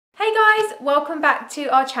Hey guys, welcome back to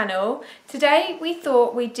our channel. Today we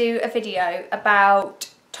thought we'd do a video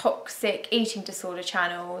about toxic eating disorder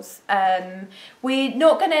channels. We're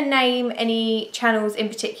not going to name any channels in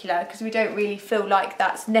particular because we don't really feel like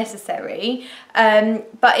that's necessary,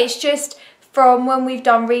 but it's just from when we've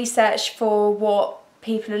done research for what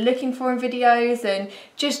people are looking for in videos and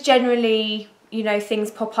just generally, you know,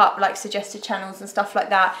 things pop up like suggested channels and stuff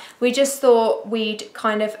like that. We just thought we'd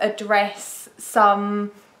kind of address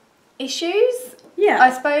some issues, I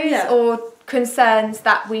suppose, or concerns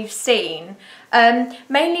that we've seen,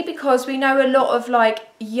 mainly because we know a lot of like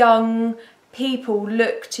young people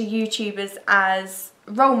look to YouTubers as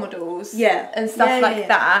role models and stuff like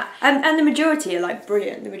that, and the majority are like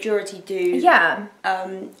brilliant. The majority do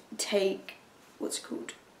take what's it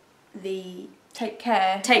called, take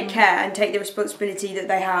care and take the responsibility that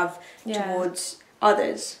they have towards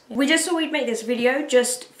others. We just thought we'd make this video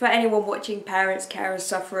just for anyone watching, parents, carers,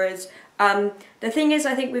 sufferers. The thing is,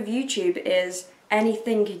 I think with YouTube is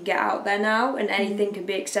anything can get out there now and anything can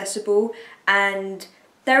be accessible, and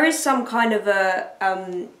there is some kind of a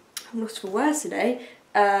I'm lost for words today,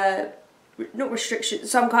 not restriction,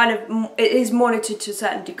 some kind of, it is monitored to a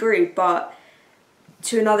certain degree, but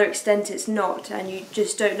to another extent it's not, and you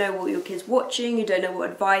just don't know what your kid's watching, you don't know what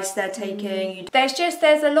advice they're taking. There's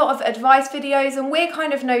a lot of advice videos, and we're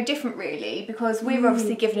kind of no different really, because we're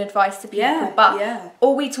obviously giving advice to people, but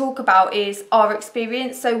all we talk about is our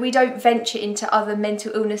experience, so we don't venture into other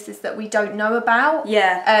mental illnesses that we don't know about.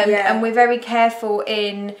 And we're very careful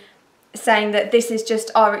in saying that this is just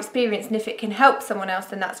our experience, and if it can help someone else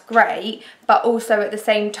then that's great, but also at the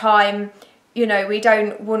same time, you know, we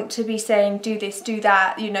don't want to be saying do this, do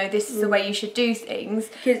that, you know, this is the way you should do things.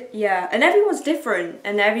 And everyone's different,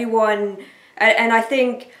 and everyone, and I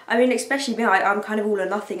think, I mean, especially me, I'm kind of all or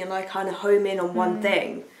nothing, and I kind of home in on one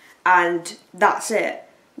thing, and that's it.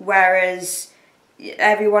 Whereas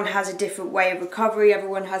everyone has a different way of recovery,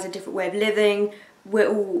 everyone has a different way of living. We're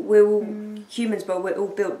all humans, but we're all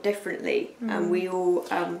built differently, and we all...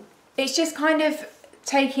 It's just kind of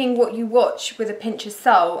taking what you watch with a pinch of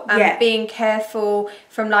salt and being careful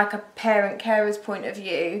from like a parent carer's point of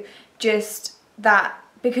view, just that,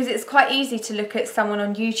 because it's quite easy to look at someone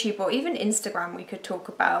on YouTube or even Instagram we could talk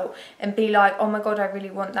about and be like, oh my god, I really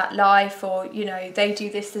want that life, or you know, they do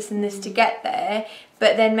this, this and this to get there,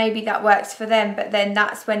 but then maybe that works for them, but then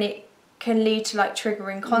that's when it can lead to like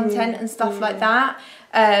triggering content and stuff like that.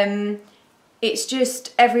 It's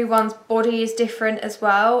just everyone's body is different as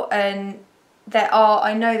well, and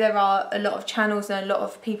I know there are a lot of channels and a lot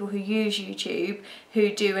of people who use YouTube who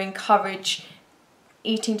do encourage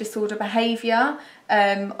eating disorder behaviour.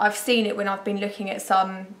 I've seen it when I've been looking at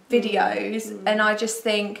some videos, and I just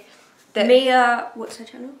think that Mia, what's her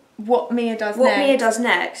channel? What Mia Does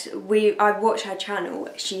Next. I've watched her channel.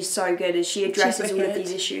 She's so good, and she addresses all of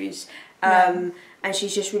these issues, and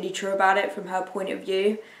she's just really true about it from her point of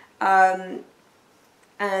view.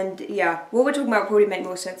 And yeah, what we're talking about will probably make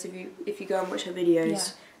more sense if you go and watch her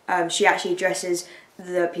videos. She actually addresses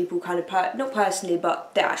the people kind of, not personally,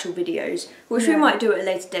 but the actual videos, which we might do at a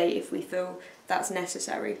later date if we feel that's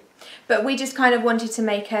necessary. But we just kind of wanted to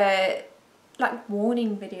make a like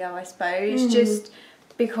warning video, I suppose, just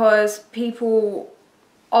because people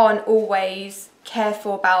aren't always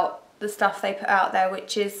careful about the stuff they put out there,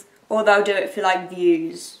 which is... Or they'll do it for like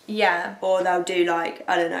views. Yeah. Or they'll do like,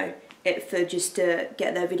 I don't know, it for just to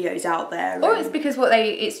get their videos out there. Or it's because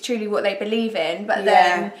it's truly what they believe in, but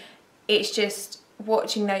then it's just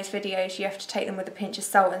watching those videos, you have to take them with a pinch of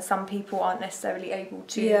salt, and some people aren't necessarily able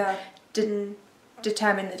to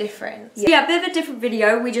determine the difference. Yeah, a bit of a different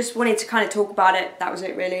video. We just wanted to kind of talk about it. That was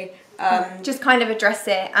it really. Just kind of address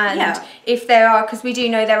it, and if there are, because we do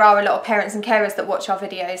know there are a lot of parents and carers that watch our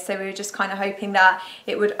videos, so we were just kind of hoping that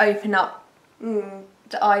it would open up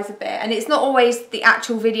the eyes a bit. And it's not always the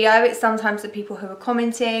actual video, it's sometimes the people who are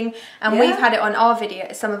commenting, and we've had it on our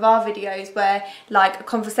video, some of our videos, where like a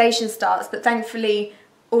conversation starts, but thankfully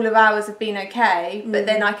all of ours have been okay, but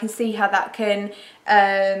then I can see how that can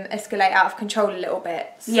escalate out of control a little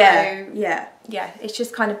bit. So yeah, it's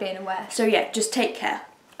just kind of being aware. So yeah, just take care.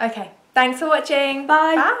 Okay, thanks for watching.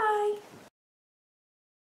 Bye. Bye.